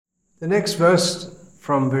The next verse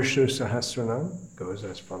from Vishnu Sahasranam goes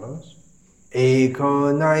as follows.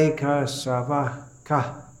 Eko naika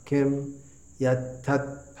savaka kim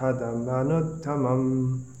yatat padam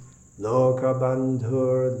anuttamam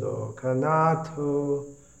lokabandhur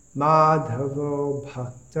lokanatho madhavo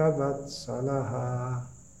bhaktavatsalaha.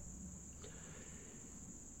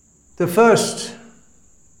 The first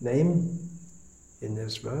name in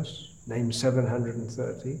this verse, name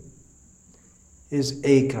 730, is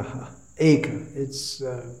Ekaha. Eka. It's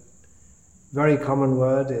a very common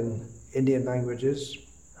word in Indian languages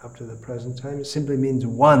up to the present time. It simply means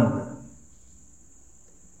one.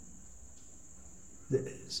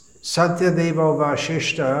 Satyadeva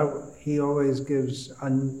Vashishta, he always gives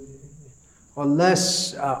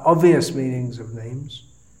less obvious meanings of names.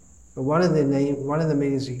 But one of the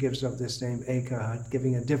meanings he gives of this name, Ekaha,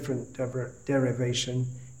 giving a different derivation,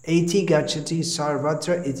 Eti gachati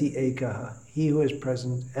sarvatra iti ekaha, he who is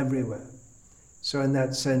present everywhere. So in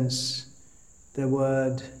that sense, the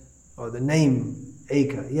word or the name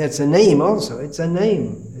Eka, yeah, it's a name also. It's a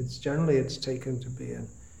name. It's taken to be an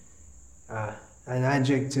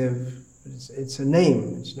adjective. It's a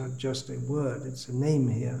name. It's not just a word. It's a name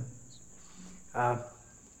here.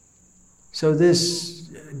 So this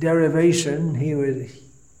derivation, he who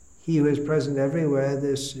is present everywhere,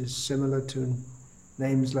 this is similar to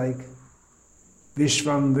names like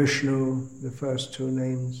Vishvam, Vishnu, the first two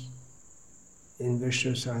names in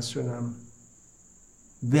Vishnu Sahasranam,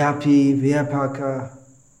 Vyapi, Vyapaka.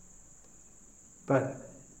 But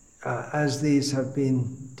as these have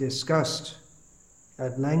been discussed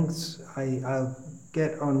at length, I'll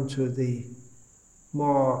get on to the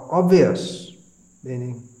more obvious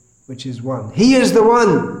meaning, which is one. He is the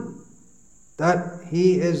one! That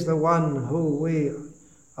he is the one who we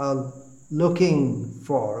are looking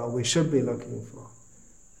for, or we should be looking for.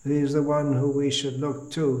 He is the one who we should look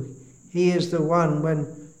to. He is the one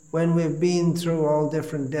when we've been through all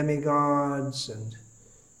different demigods and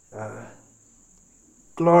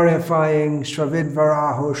glorifying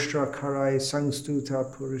Shravidvarahoshtra Karai Sangstuta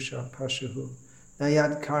Purusha Pashuhu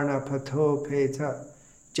Nayat Karna Pato Peta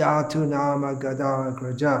Jatu Nama Gada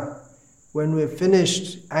Graja. When we've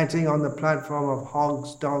finished acting on the platform of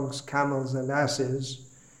hogs, dogs, camels and asses,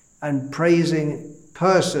 and praising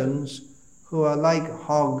persons who are like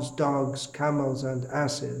hogs, dogs, camels and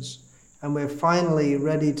asses, and we're finally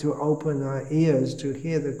ready to open our ears to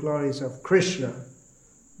hear the glories of Krishna,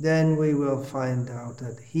 then we will find out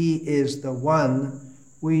that he is the one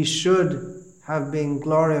we should have been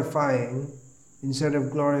glorifying instead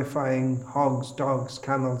of glorifying hogs, dogs,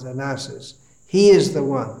 camels and asses. He is the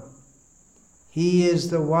one. He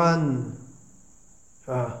is the one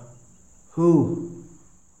who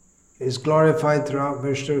is glorified throughout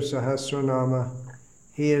Vishnu Sahasranama.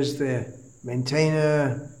 He is the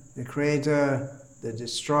maintainer, the creator, the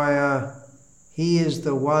destroyer. He is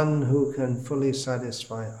the one who can fully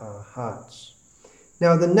satisfy our hearts.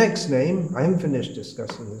 Now the next name, I haven't finished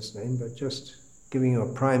discussing this name, but just giving you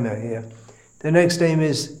a primer here. The next name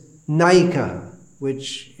is Naika,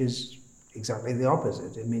 which is exactly the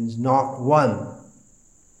opposite. It means not one.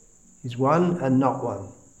 He's one and not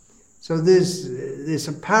one. So there's this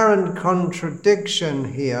apparent contradiction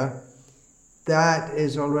here that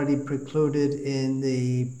is already precluded in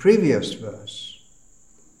the previous verse.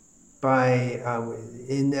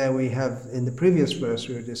 In the previous verse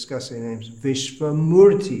we were discussing names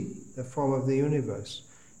Vishvamurti, the form of the universe,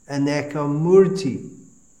 Anekamurti,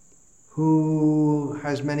 who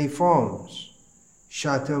has many forms,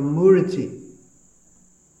 Shatamurti,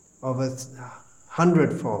 of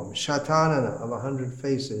 100 forms, Shatanana, of 100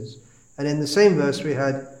 faces. And in the same verse we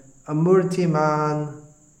had Amurtiman,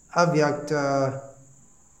 Avyakta.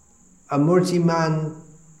 Amurtiman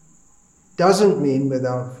doesn't mean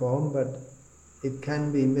without form, but it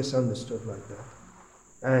can be misunderstood like that.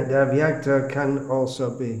 And Avyakta can also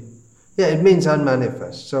be, it means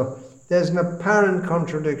unmanifest. So there's an apparent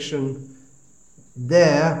contradiction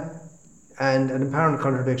there, and an apparent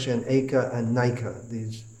contradiction in Eka and Naika,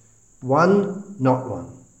 these one, not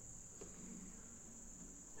one.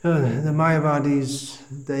 The Mayavadis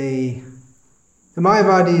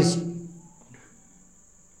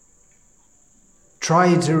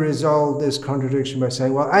try to resolve this contradiction by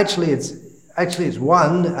saying, well, actually it's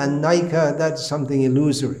one, and Naika, that's something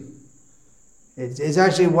illusory. It's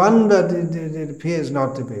actually one, but it appears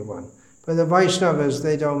not to be one. But the Vaishnavas,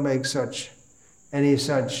 they don't make any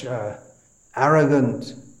such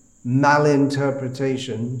arrogant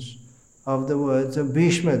malinterpretations of the words of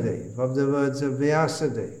Bhishmadev, of the words of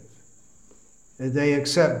Vyasadev. They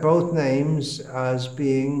accept both names as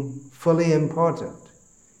being fully important.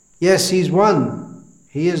 Yes, he's one.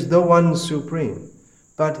 He is the one supreme,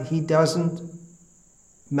 but he doesn't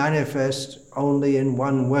manifest only in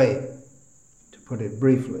one way, to put it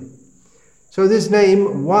briefly. So this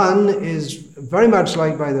name, One, is very much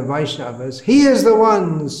liked by the Vaishnavas. He is the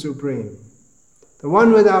one supreme, the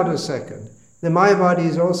one without a second. The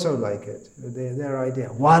Mayavadis also like it, their idea.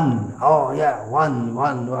 One, oh yeah, one,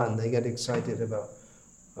 one, one. They get excited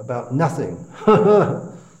about nothing.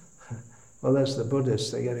 Well, that's the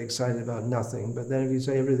Buddhists, they get excited about nothing. But then if you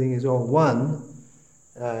say everything is all one,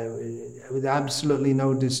 with absolutely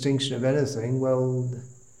no distinction of anything, well,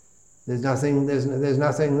 there's nothing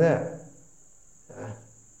there.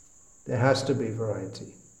 There has to be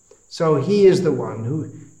variety. So he is the one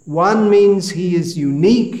who, one means he is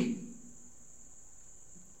unique.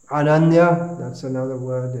 Ananya, that's another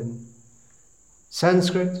word in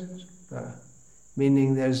Sanskrit,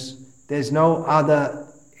 meaning there's no other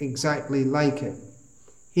exactly like him.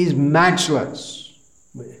 He's matchless.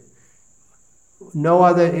 No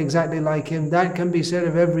other exactly like him. That can be said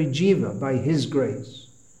of every jiva by his grace.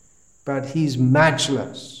 But he's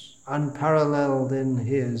matchless, unparalleled in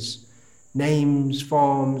his names,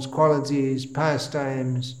 forms, qualities,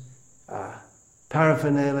 pastimes,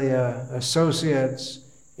 paraphernalia, associates,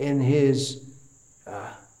 in his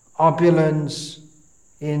opulence,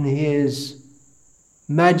 in his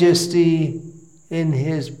majesty, in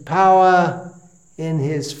his power, in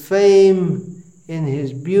his fame, in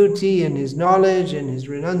his beauty, in his knowledge, in his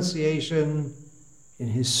renunciation, in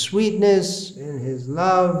his sweetness, in his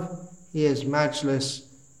love. He is matchless,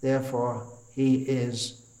 therefore he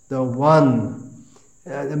is the one.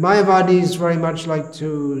 The Mayavadis very much like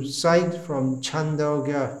to cite from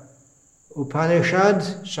Chandogya Upanishad.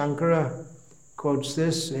 Shankara quotes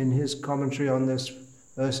this in his commentary on this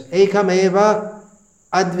verse. Ekam eva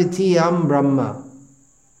advitiyam brahma,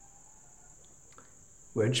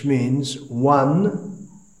 which means one,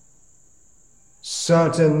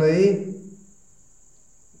 certainly,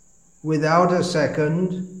 without a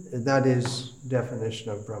second. That is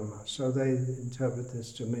definition of Brahma. So they interpret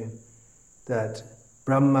this to mean that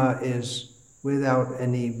Brahma is without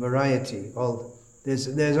any variety.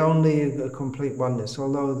 There's only a complete oneness,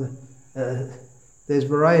 although there's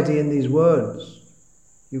variety in these words.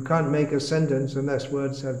 You can't make a sentence unless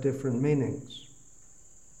words have different meanings.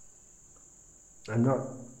 I'm not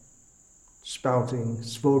spouting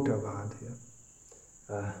Svotavad here.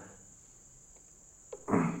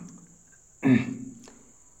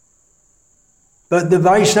 But the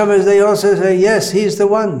Vaishnavas, they also say, yes, he's the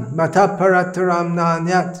one. Mata parataram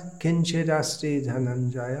nanyat kinchid asti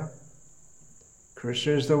dhananjaya.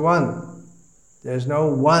 Krishna is the one. There's no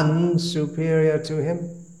one superior to him.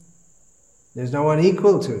 There's no one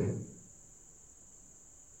equal to him.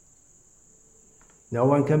 No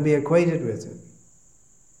one can be equated with him.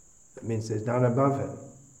 That means there's none above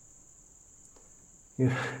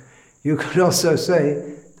him. You could also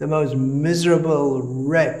say the most miserable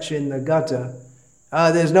wretch in the gutter,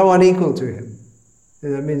 there's no one equal to him.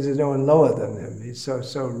 That means there's no one lower than him. He's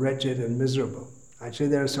so wretched and miserable. Actually,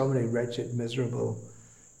 there are so many wretched, miserable,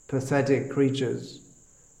 pathetic creatures.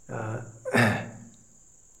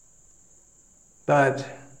 But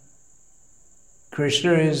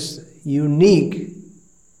Krishna is unique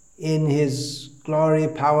in his glory,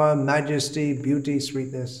 power, majesty, beauty,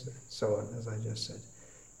 sweetness, and so on, as I just said.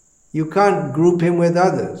 You can't group him with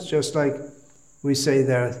others, just like we say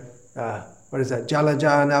there, what is that?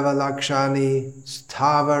 Jalajanava lakshani,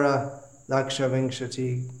 stavara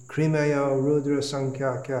lakshavingshati, krimayo rudra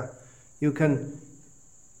sankhya. You can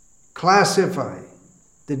classify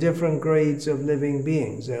the different grades of living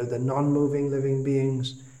beings. There are the non-moving living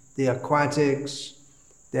beings, the aquatics,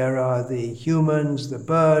 there are the humans, the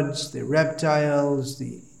birds, the reptiles,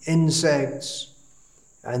 the insects,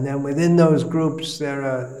 and then within those groups there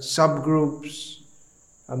are subgroups.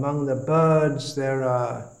 Among the birds there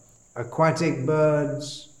are aquatic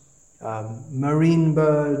birds, marine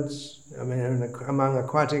birds. I mean, among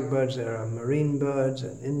aquatic birds there are marine birds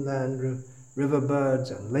and inland river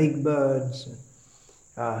birds and lake birds.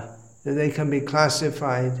 They can be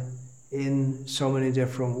classified in so many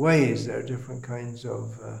different ways. There are different kinds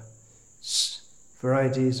of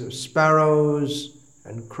varieties of sparrows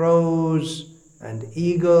and crows and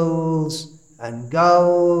eagles and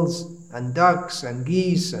gulls and ducks and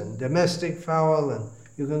geese and domestic fowl, and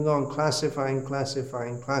you can go on classifying.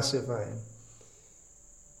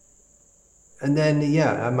 And then,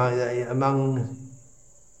 among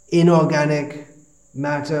inorganic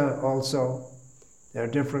matter also, there are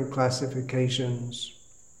different classifications.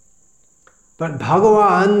 But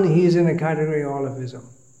Bhagavan, he's in a category all of his own.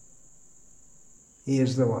 He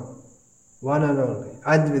is the one. One and only.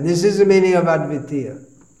 This is the meaning of Advitiya.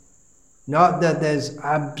 Not that there's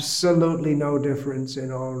absolutely no difference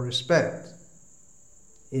in all respect,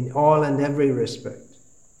 in all and every respect,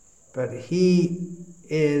 but he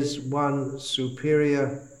is one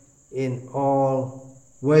superior in all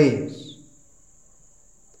ways.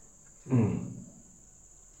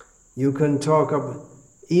 You can talk about,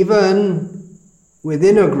 even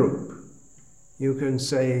within a group, you can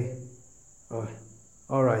say, oh,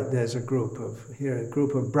 all right, there's a group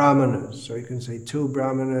of brahmanas, so you can say 2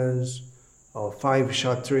 brahmanas, or 5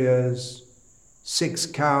 kshatriyas, 6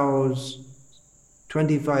 cows,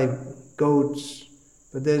 25 goats,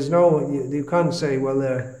 but there's no, you can't say, well,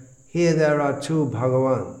 there are 2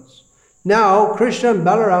 Bhagavans. Now, Krishna and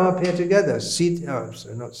Balaram appear together.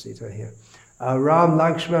 Ram,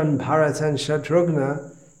 Lakshman, Bharat and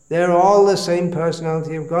Shatrughna, they're all the same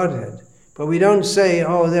personality of Godhead. But we don't say,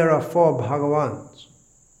 oh, there are 4 Bhagavans.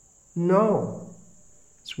 No.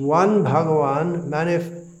 It's one Bhagavan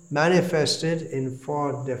manifested in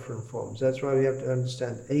 4 different forms. That's why we have to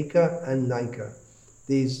understand Eka and Naika.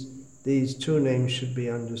 These 2 names should be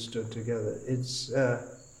understood together. It's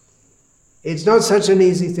not such an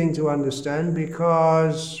easy thing to understand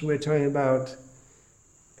because we're talking about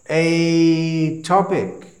a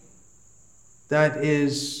topic that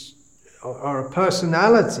is, or a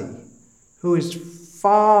personality who is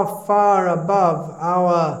far, far above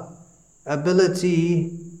our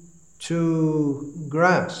ability to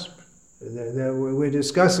grasp. We're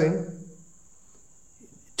discussing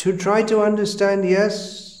to try to understand,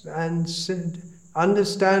 yes, and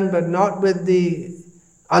understand, but not with the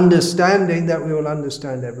understanding that we will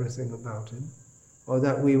understand everything about him, or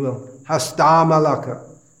that we will hastamalaka,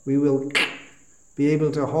 we will be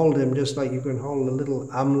able to hold him just like you can hold a little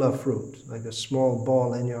amla fruit, like a small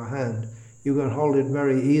ball in your hand. You can hold it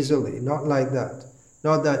very easily, not like that.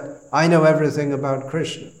 Not that I know everything about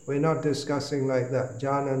Krishna. We're not discussing like that.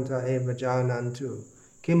 Jananta eva janantu.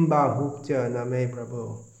 Kimba huktya name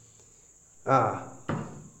prabhu.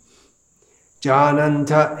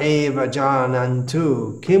 Jananta eva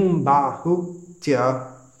janantu. Kimba huktya.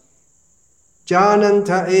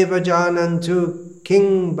 Jananta eva janantu.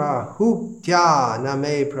 Kimba huktya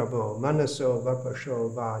name prabhu. Manaso vapasho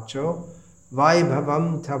vacho.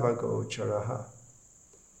 Vaibhavam tavago charaha.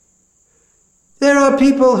 There are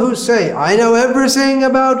people who say, I know everything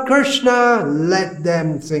about Krishna. Let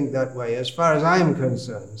them think that way. As far as I'm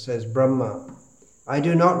concerned, says Brahma, I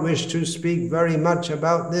do not wish to speak very much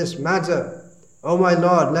about this matter. O my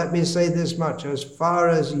Lord, let me say this much. As far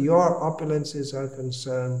as your opulences are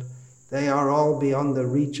concerned, they are all beyond the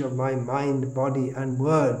reach of my mind, body, and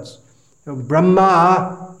words. So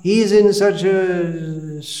Brahma, he's in such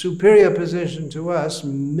a superior position to us,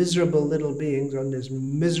 miserable little beings on this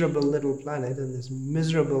miserable little planet in this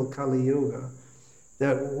miserable Kali Yuga,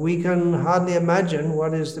 that we can hardly imagine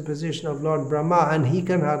what is the position of Lord Brahma, and he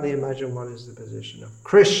can hardly imagine what is the position of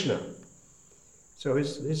Krishna. So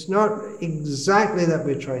it's not exactly that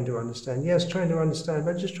we're trying to understand. Yes, trying to understand,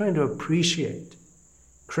 but just trying to appreciate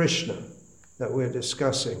Krishna that we're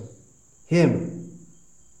discussing. Him.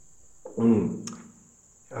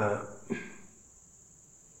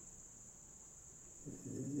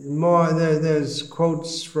 There's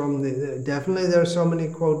quotes from definitely there are so many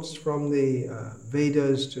quotes from the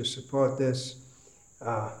Vedas to support this.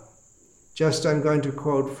 Just I'm going to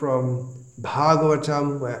quote from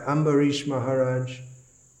Bhagavatam, where Ambarish Maharaj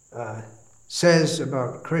says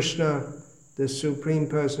about Krishna, the Supreme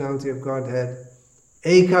Personality of Godhead,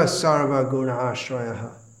 Eka Sarva Guna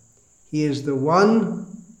Ashrayaha. He is the one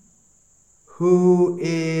who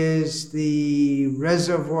is the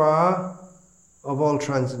reservoir of all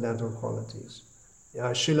transcendental qualities.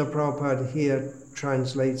 Srila Prabhupada here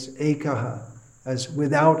translates Ekaha as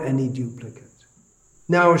without any duplicate.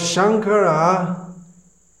 Now Shankara,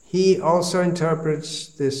 he also interprets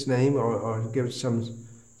this name or gives some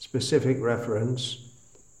specific reference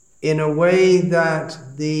in a way that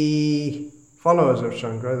the followers of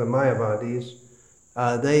Shankara, the Mayavadis,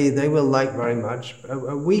 they will like very much.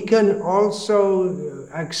 We can also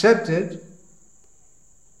accept it,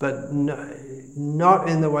 but not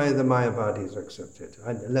in the way the Mayavadis accept it.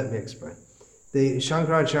 Let me explain. The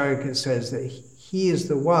Shankaracharya says that he is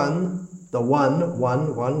the one,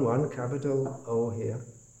 capital O here.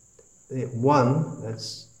 The one,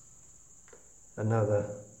 that's another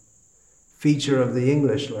feature of the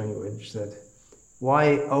English language, that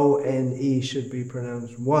Y-O-N-E should be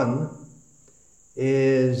pronounced one,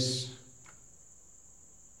 is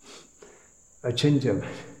achintya,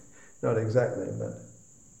 not exactly, but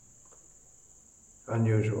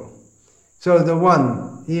unusual. So the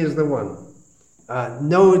one, he is the one.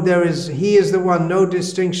 He is the one, no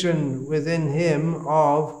distinction within him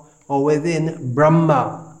of, or within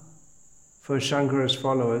Brahma. For Shankara's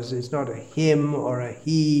followers, it's not a him or a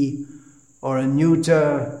he or a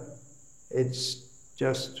neuter, it's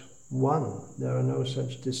just one. There are no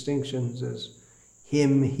such distinctions as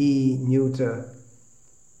him, he, neuter,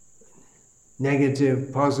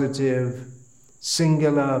 negative, positive,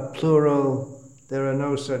 singular, plural. There are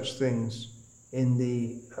no such things in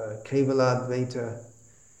the Kevaladvaita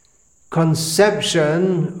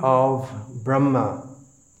conception of Brahma.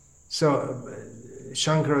 So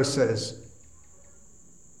Shankara says,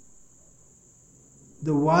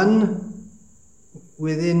 the one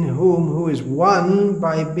within who is one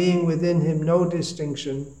by being within him no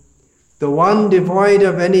distinction, the one devoid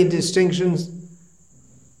of any distinctions.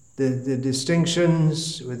 The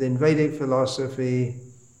distinctions within Vedic philosophy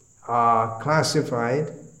are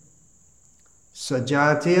classified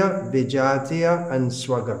Sajatiya, Vijatiya and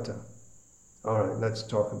Swagata. All right, let's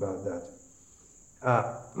talk about that.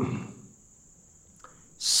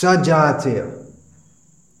 Sajatiya.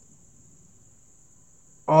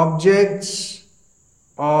 Objects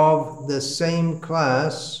of the same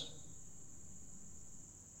class,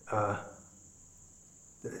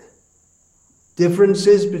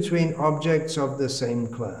 differences between objects of the same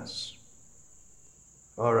class.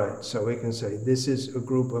 All right, so we can say this is a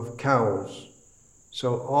group of cows.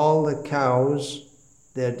 So all the cows,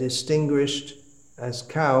 they're distinguished as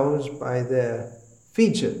cows by their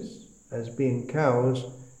features, as being cows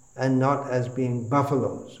and not as being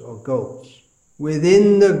buffaloes or goats.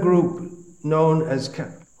 Within the group known as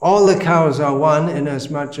cows, all the cows are one in as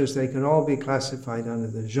much as they can all be classified under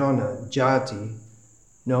the genre, jati,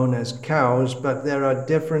 known as cows, but there are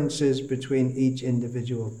differences between each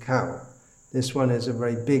individual cow. This one is a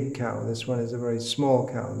very big cow, this one is a very small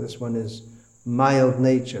cow, this one is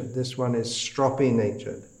mild-natured, this one is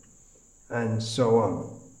stroppy-natured, and so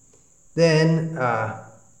on. Then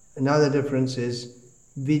another difference is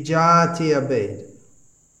vijatiya bhed,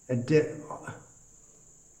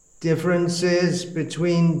 differences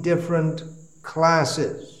between different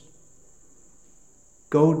classes.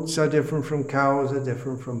 Goats are different from cows, are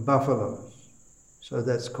different from buffaloes. So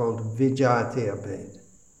that's called vijatiya bhed.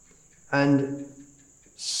 And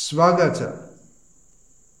svagata,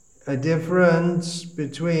 a difference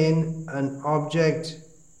between an object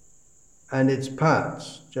and its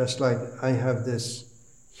parts. Just like I have this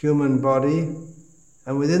human body,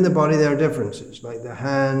 and within the body there are differences, like the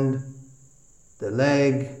hand, the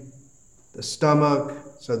leg, the stomach,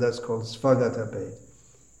 so that's called svagata bhed.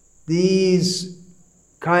 These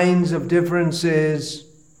kinds of differences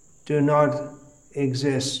do not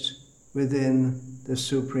exist within the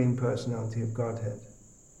Supreme Personality of Godhead.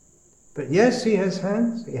 But yes, he has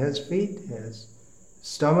hands, he has feet, he has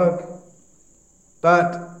stomach,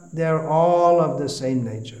 but they're all of the same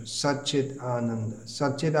nature. Satchit Ananda.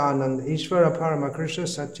 Satchit Ananda. Ishvara Parama Krishna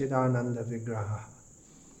Satchit Ananda Vigraha.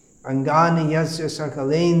 Angani yasya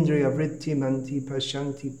sakalendriya vritti manti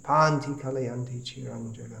pashanti panti kalayanti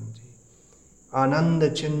chiranjaganti. Ananda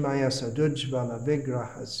chinmaya sadujvala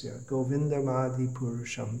vigrahasya govindamadi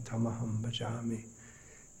purusham tamaham bhajami.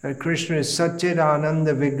 Krishna is Satchit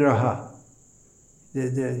Ananda Vigraha.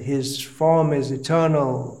 His form is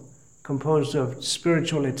eternal, composed of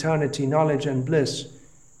spiritual eternity, knowledge and bliss.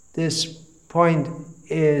 This point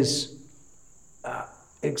is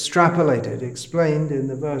explained in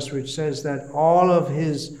the verse which says that all of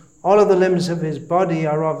the limbs of his body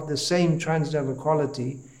are of the same transcendental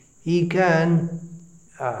quality. He can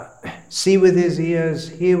see with his ears,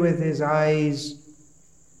 hear with his eyes.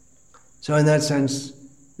 So in that sense,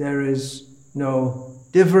 there is no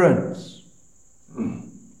difference.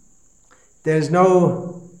 There's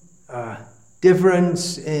no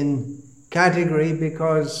difference in category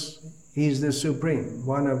because he's the supreme,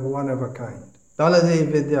 one of a kind.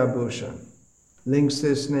 Baladev Vidyabhushan links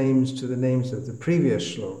these names to the names of the previous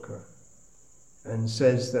shloka and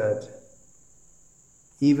says that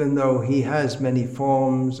even though he has many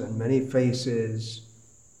forms and many faces,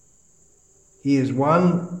 he is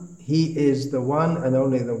one, he is the one and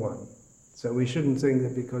only the one. So we shouldn't think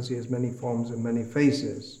that because he has many forms and many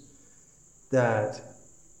faces that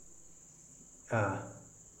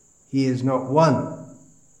he is not one.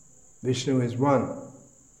 Vishnu is one.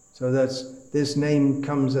 So this name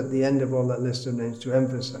comes at the end of all that list of names to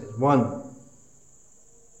emphasize one.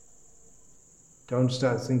 Don't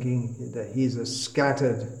start thinking that he's a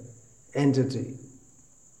scattered entity.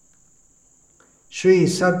 Sri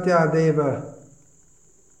Satyadeva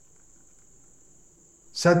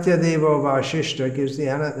Vashishta gives the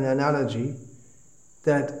analogy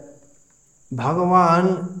that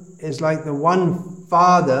Bhagavan is like the one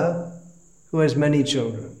father who has many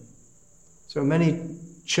children. So many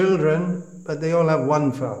children, but they all have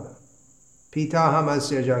one father. Pitaham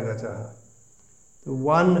asya jagataha. The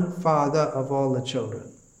one father of all the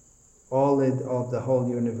children, of the whole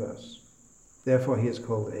universe. Therefore he is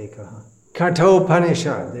called Ekaha.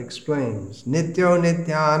 Kathopanishad explains, Nityo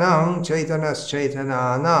nityanam chaitanas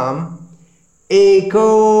chaitananam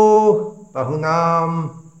eko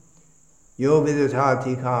bahunam yo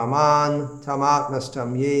vidutati kaman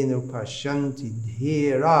tamatnastam yenu pashyanti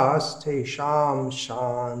dhiras tesham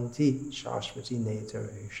shanti shashvati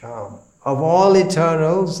netaresham. Of all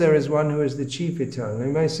eternals, there is one who is the chief eternal.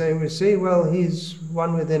 You may say, well, he's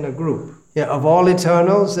one within a group. Yeah, of all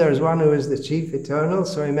eternals, there is one who is the chief eternal.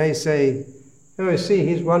 So he may say,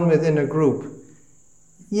 he's one within a group.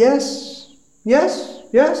 Yes.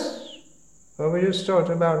 Well, we just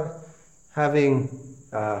talked about having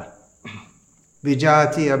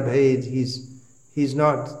Vijati Abhed. He's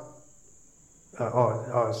not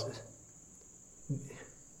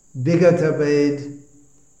Vigat Abhed.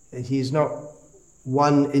 He's not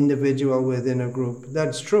one individual within a group.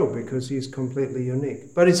 That's true because he's completely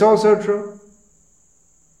unique. But it's also true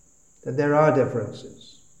that there are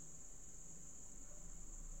differences.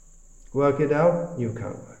 Work it out? You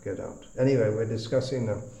can't work it out. Anyway, we're discussing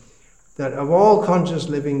now that of all conscious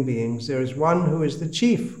living beings, there is one who is the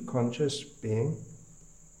chief conscious being,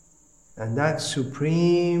 and that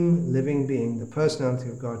supreme living being, the personality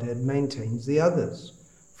of Godhead, maintains the others,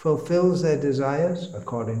 fulfills their desires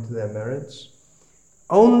according to their merits.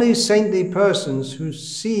 Only saintly persons who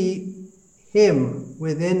see Him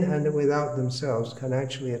within and without themselves can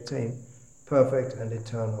actually attain perfect and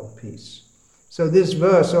eternal peace. So this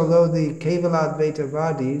verse, although the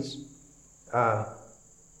Kevaladvaitavadis,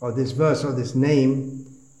 or this verse or this name,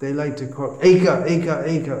 they like to quote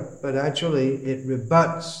Eka, but actually it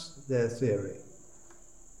rebuts their theory.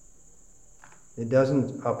 It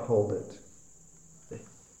doesn't uphold it.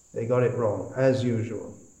 They got it wrong, as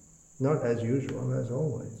usual. Not as usual, as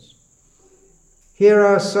always. Here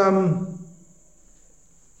are some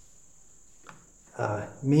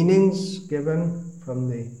meanings given from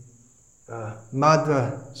the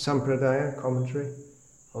Madhva Sampradaya commentary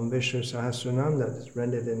on Vishnu Sahasranam that is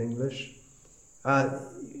rendered in English.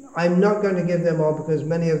 I'm not going to give them all because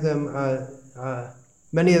many of them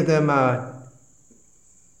are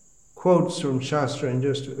quotes from Shastra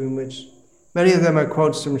many of them are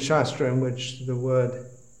quotes from Shastra in which the word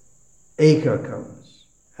Eka comes.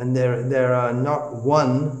 And there are not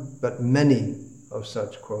one, but many of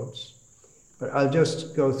such quotes. But I'll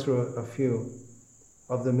just go through a few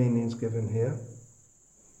of the meanings given here.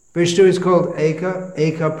 Vishnu is called Eka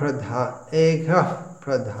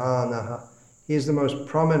Pradhanaha. He is the most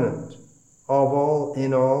prominent of all,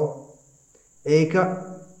 in all.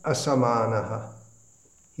 Eka Asamanaha.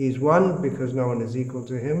 He is one because no one is equal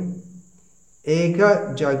to him.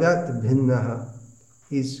 Eka Jagat Bhinnaha.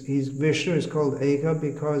 Vishnu is called Eka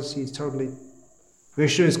because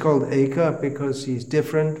Vishnu is called Eka because he's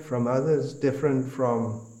different from others, different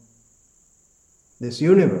from this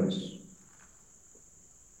universe.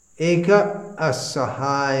 Eka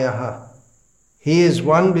Asahayaha. He is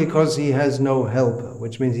one because he has no helper,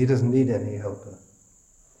 which means he doesn't need any helper.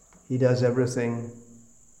 He does everything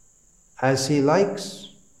as he likes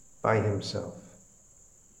by himself.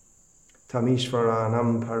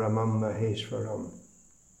 Tamishvaranam paramam maheshvaram.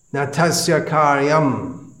 Natasya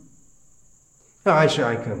karyam. No, actually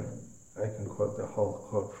I can quote the whole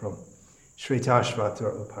quote from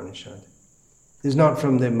Shvetashvatara Upanishad. This is not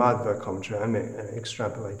from the Madhva commentary, I'm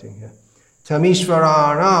extrapolating here.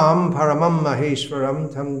 Tamishvaranam paramam maheshvaram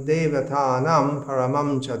tam devatanam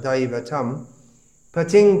paramam cha daivatam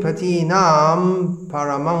pating patinam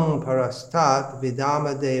paramam parastat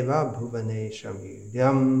vidama deva bhuvanesham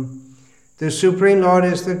yudyam. The Supreme Lord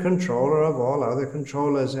is the controller of all other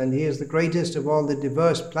controllers, and He is the greatest of all the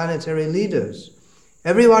diverse planetary leaders.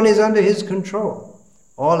 Everyone is under His control.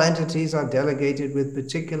 All entities are delegated with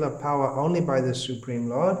particular power only by the Supreme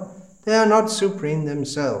Lord. They are not supreme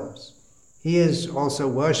themselves. He is also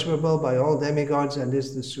worshipable by all demigods and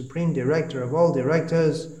is the supreme director of all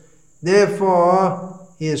directors. Therefore,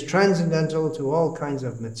 He is transcendental to all kinds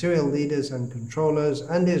of material leaders and controllers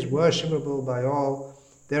and is worshipable by all.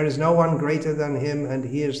 There is no one greater than Him, and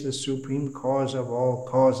He is the supreme cause of all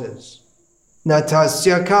causes.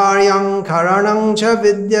 Natasya karyam karanam cha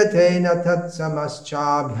vidyate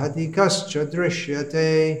natatsamascha bhadikascha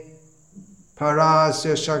drishyate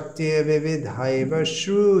parasya shakti vividhaiva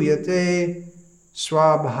shruyate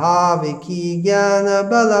swabhaviki jnana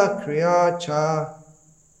bala kriyacha.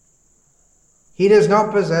 He does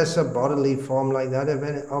not possess a bodily form like that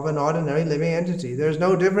of an ordinary living entity. There is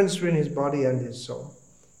no difference between his body and his soul.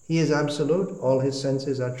 He is absolute. All his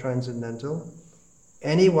senses are transcendental.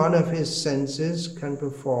 Any one of his senses can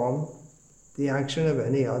perform the action of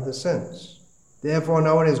any other sense. Therefore,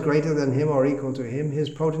 no one is greater than him or equal to him. His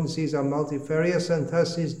potencies are multifarious, and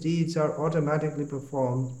thus his deeds are automatically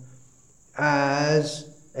performed as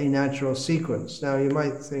a natural sequence. Now, you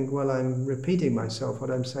might think, well, I'm repeating myself, what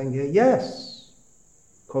I'm saying here. Yes,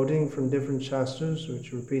 quoting from different shastras,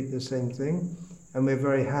 which repeat the same thing, and we're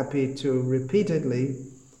very happy to repeatedly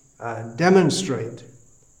demonstrate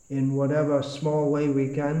in whatever small way we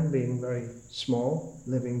can, being very small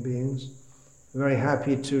living beings. We're very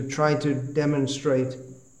happy to try to demonstrate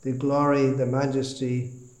the glory, the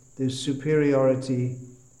majesty, the superiority,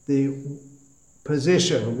 the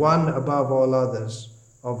position, one above all others,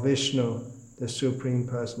 of Vishnu, the Supreme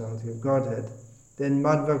Personality of Godhead. Then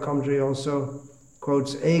Madhva commentary also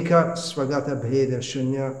quotes Eka Svagata Bheda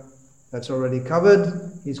Shunya. That's already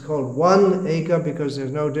covered. He's called one Eka because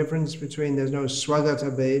there's no difference there's no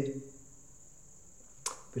Swagata Bhed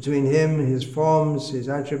between him, his forms, his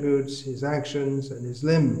attributes, his actions, and his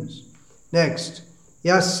limbs. Next,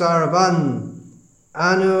 Yas Sarvan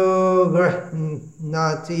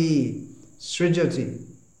Anugrihnati Srijati.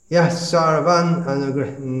 Yas Sarvan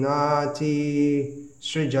Anugrihnati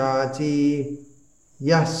Srijati.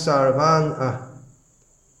 Yas Sarvan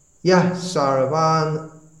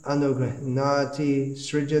Anugrihnati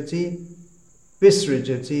Srijati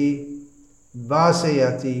Visrijati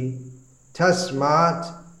Vasayati Tasmat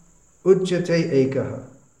Uchyate Ekaha.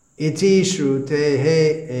 Iti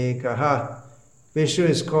Shrutehe Ekaha. Vishnu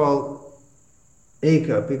is called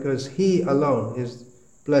Eka because he alone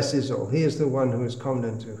blesses all. He is the one who is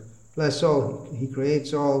competent to bless all. He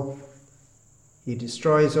creates all. He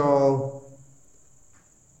destroys all.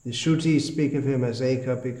 The Shrutis speak of him as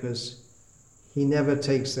Eka because he never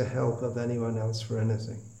takes the help of anyone else for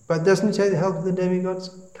anything. But doesn't he take the help of the demigods?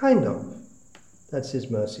 Kind of. That's his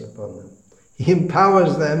mercy upon them. He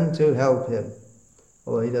empowers them to help him,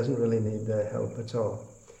 although he doesn't really need their help at all.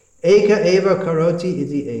 Eka eva karoti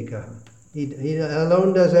iti eka. He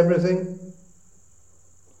alone does everything,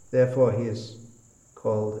 therefore he is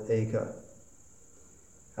called Eka.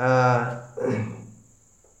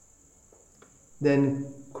 Then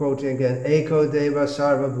quoting again, Eko deva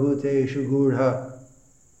sarva bhuteshu gurha.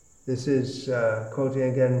 This is quoting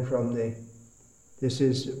again from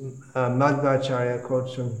Madhvacharya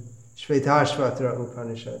quotes from Shvetashvatra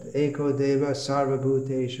Upanishad. Eko deva sarva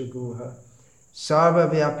bhuteshu gurha. Sarva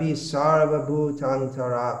vyapi sarva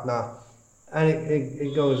bhutantaratma. And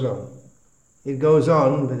it goes on. It goes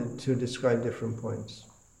on to describe different points.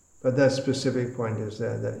 But that specific point is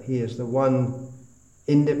there, that he is the one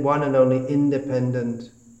and only independent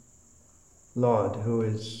Lord who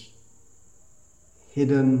is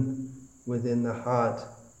hidden within the heart,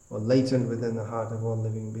 or latent within the heart of all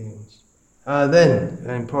living beings. Then, an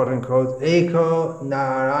important quote, Eko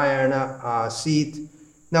Narayana Asit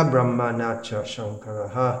Na Brahma Nacha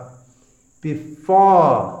Shankaraha.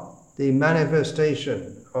 Before the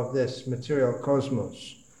manifestation of this material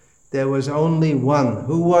cosmos, there was only one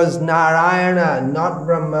who was Narayana, not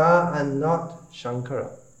Brahma and not Shankara.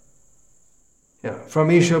 From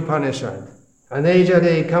Ishopanishad.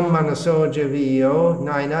 Anejade kam manaso javiyo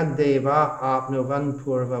naina deva apnuvan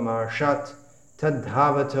purvamarshat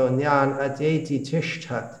tadhavato nyan atyeti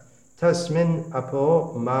tishtat tasmin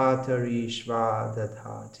apo matarishva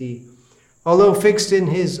dadhati. Although fixed in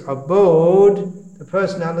his abode, the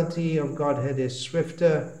personality of Godhead is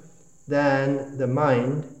swifter than the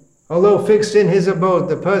mind. Although fixed in his abode,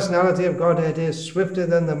 the personality of Godhead is swifter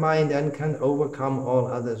than the mind and can overcome all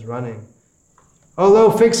others running.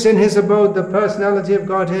 Although fixed in his abode, the personality of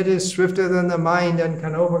Godhead is swifter than the mind and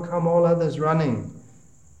can overcome all others running.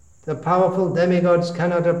 The powerful demigods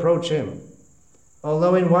cannot approach him.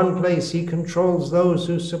 Although in one place he controls those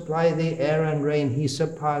who supply the air and rain, he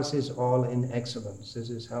surpasses all in excellence. This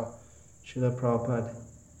is how Srila Prabhupada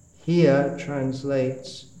here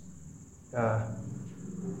translates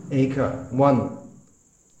Eka, one,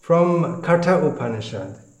 from Karta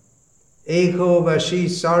Upanishad. Eko vashi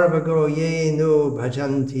sarvago ye no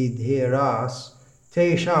bhajanti dheras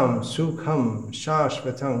tesham sukham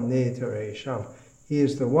shashvatang netaresham. He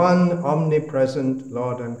is the one omnipresent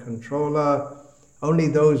Lord and controller. Only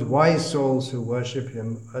those wise souls who worship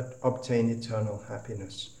him obtain eternal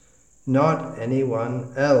happiness, not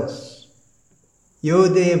anyone else. Yo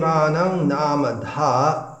devanang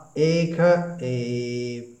namadha eka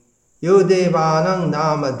ev. Yo devanang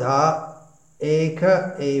namadha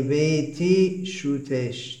eka eveti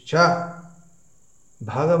shutescha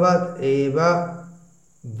Bhagavat eva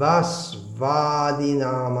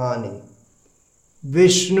vasvadinamani.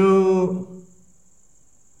 Vishnu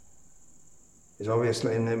is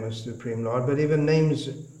obviously a name of Supreme Lord, but even names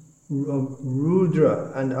of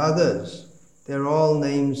Rudra and others, they're all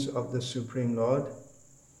names of the Supreme Lord,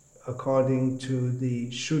 according to the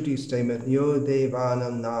Shruti statement, Yo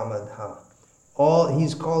Devanam Namadha. All,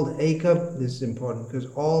 he's called Eka, this is important, because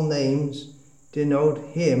all names denote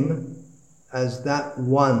him as that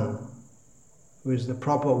one, who is the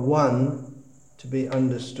proper one to be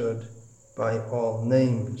understood by all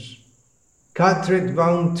names.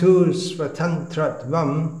 Katritvam tu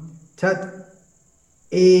svatantratvam tat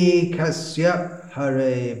ekasya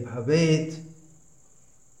hare bhavet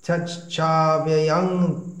tat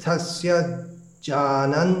chavyayang tasya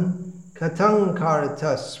janan katang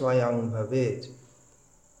karta swayang bhavet.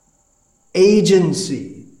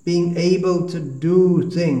 Agency, being able to do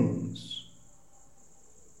things,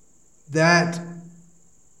 that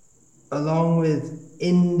along with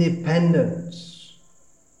independence,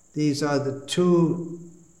 these are the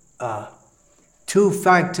two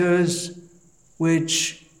factors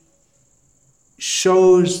which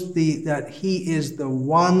shows that he is the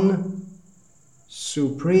one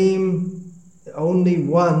supreme, the only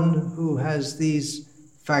one who has these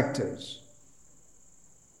factors.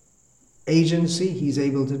 Agency, he's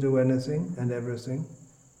able to do anything and everything,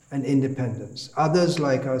 and independence. Others,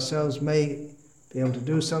 like ourselves, may be able to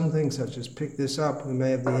do something, such as pick this up. We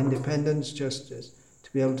may have the independence just as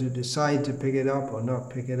to be able to decide to pick it up or not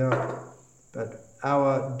pick it up. But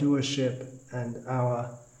our doership and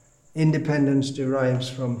our independence derives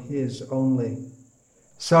from his only.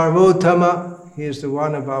 Sarvotama, he is the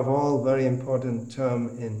one above all, very important term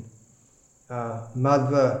in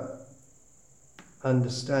Madhva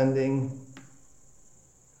understanding.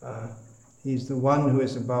 He's the one who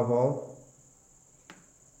is above all.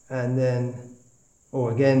 And then,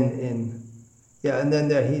 and then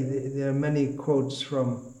there are many quotes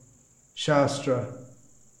from Shastra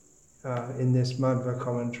in this Madhva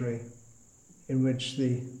commentary, in which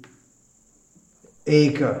the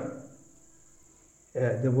Eka,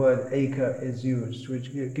 the word Eka is used,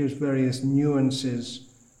 which gives various nuances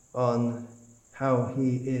on how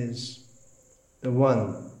he is the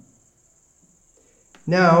one.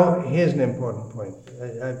 Now, here's an important point.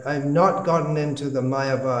 I've not gotten into the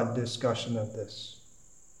Mayavad discussion of this.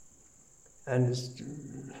 And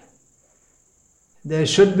there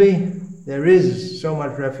is so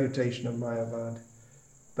much refutation of Mayavad,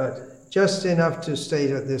 but just enough to state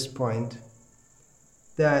at this point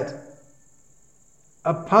that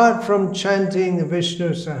apart from chanting the Vishnu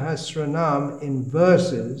Sahasranam in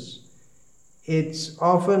verses, it's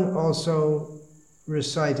often also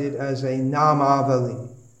recited as a namavali.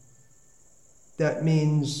 That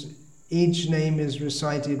means each name is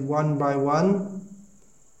recited one by one,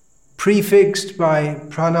 prefixed by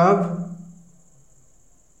pranav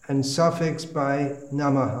and suffixed by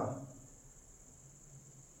namaha.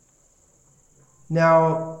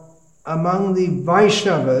 Now, among the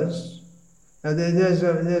Vaishnavas,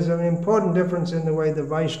 there's an important difference in the way the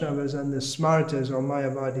Vaishnavas and the Smartas or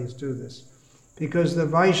Mayavadis do this. Because the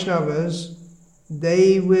Vaishnavas,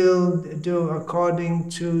 they will do according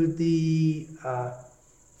to the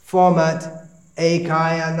format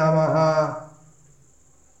Ekaya Namaha.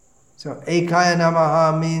 So Ekaya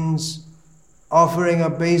Namaha means offering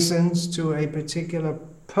obeisance to a particular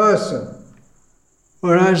person.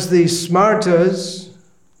 Whereas the Smartas,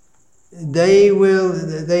 they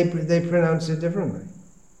pronounce it differently.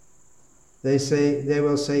 They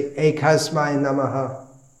will say Ekasmai Namaha.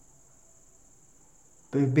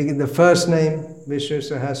 The first name, Vishnu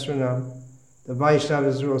Sahasranam. The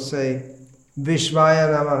Vaishnavas will say Vishvaya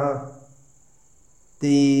Namaha.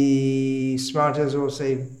 The Smartas will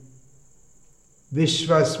say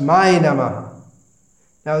Vishvasmai Namaha.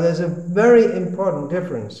 Now there's a very important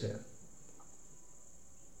difference here.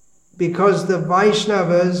 Because the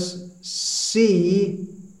Vaishnavas see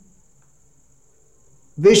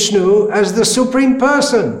Vishnu as the Supreme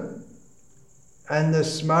Person. And the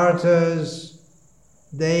Smartas,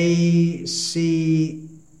 they see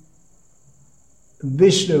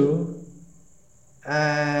Vishnu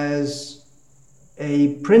as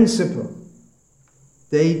a principle.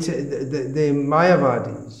 The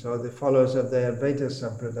Mayavadis, or the followers of the Advaita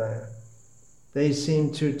Sampradaya, they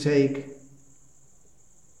seem to take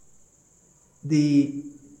the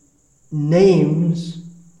names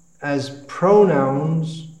as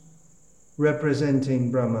pronouns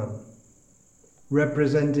representing Brahman,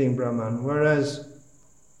 whereas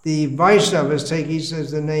the Vaishnavas take each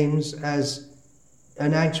of the names as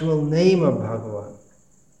an actual name of Bhagavan.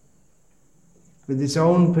 with its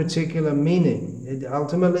own particular meaning.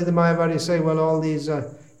 Ultimately, the Mayavadis say, well, all these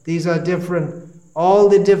are different, all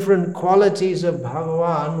the different qualities of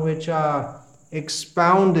Bhagavan which are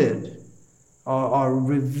expounded or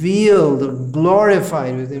revealed or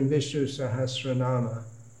glorified within Vishnu Sahasranama.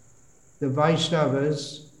 The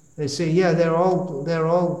Vaishnavas, they say, yeah, they're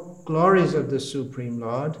all glories of the Supreme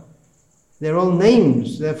Lord. They're all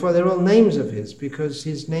names, therefore they're all names of His, because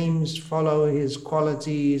His names follow His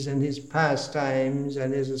qualities and His pastimes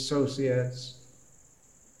and His associates.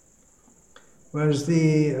 Whereas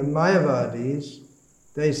the Mayavadis,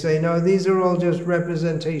 they say, no, these are all just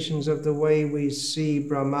representations of the way we see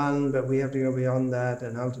Brahman, but we have to go beyond that,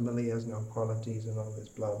 and ultimately He has no qualities and all this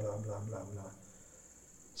blah, blah, blah, blah, blah.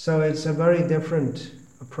 So it's a very different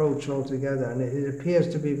approach altogether, and it appears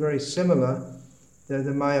to be very similar. The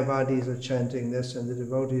Mayavadis are chanting this and the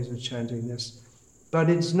devotees are chanting this, but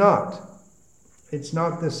it's not. It's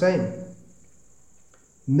not the same.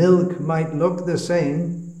 Milk might look the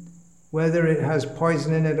same whether it has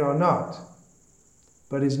poison in it or not,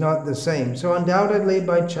 but it's not the same. So undoubtedly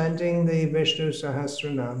by chanting the Vishnu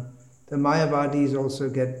Sahasranam, the Mayavadis also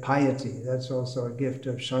get piety. That's also a gift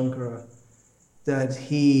of Shankara, that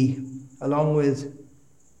he, along with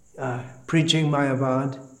preaching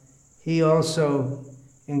Mayavad, he also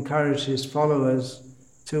encouraged his followers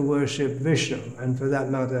to worship Vishnu, and for that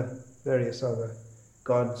matter, various other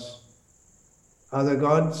gods. Other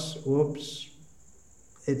gods, whoops,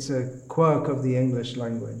 it's a quirk of the English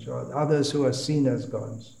language, or others who are seen as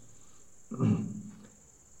gods.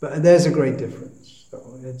 But there's a great difference.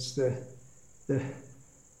 So it's the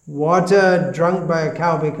water drunk by a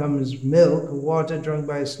cow becomes milk, water drunk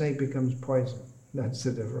by a snake becomes poison. That's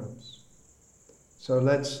the difference. So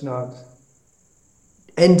let's not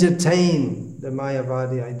entertain the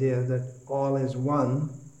Mayavadi idea that all is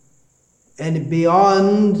one, and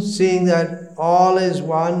beyond seeing that all is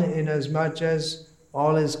one in as much as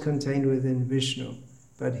all is contained within Vishnu.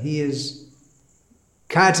 But He is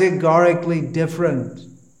categorically different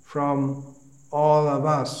from all of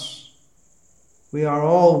us. We are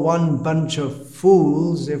all one bunch of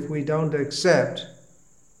fools if we don't accept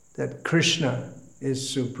that Krishna is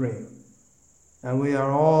supreme. And we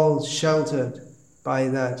are all sheltered by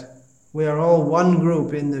that. We are all one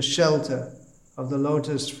group in the shelter of the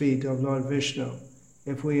lotus feet of Lord Vishnu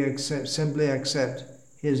if we simply accept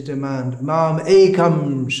His demand. Mam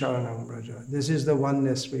ekam sharanam braja. This is the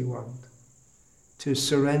oneness we want. To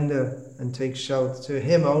surrender and take shelter to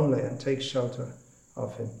Him only and take shelter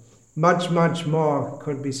of Him. Much, much more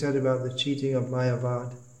could be said about the cheating of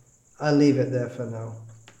Mayavad. I'll leave it there for now.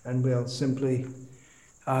 And we'll simply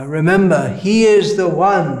remember, He is the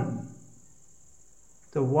one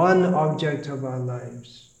object of our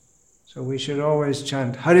lives. So we should always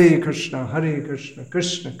chant Hare Krishna,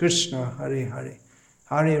 Krishna Krishna, Hare Hare,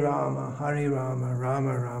 Hare Rama,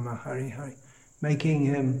 Rama Rama, Hare Hare, making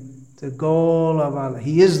Him the goal of our life.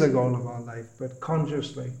 He is the goal of our life, but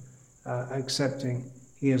consciously accepting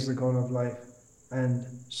He is the goal of life and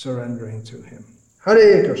surrendering to Him.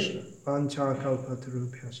 Hare Krishna. Pancha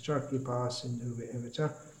kalpatarubhyascha kripa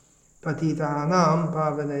sindhuvevacha patitanam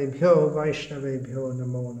pavanebhyo vaishnavebhyo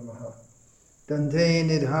namo namaha. Dante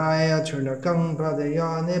nidhaya churnakam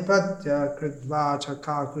padaya nipatya kritva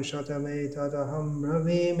chakakushatame tadaham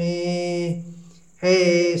bravimi.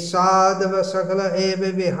 He sadhava sakala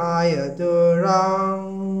eva vihaya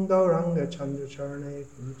durang gauranga chandra charne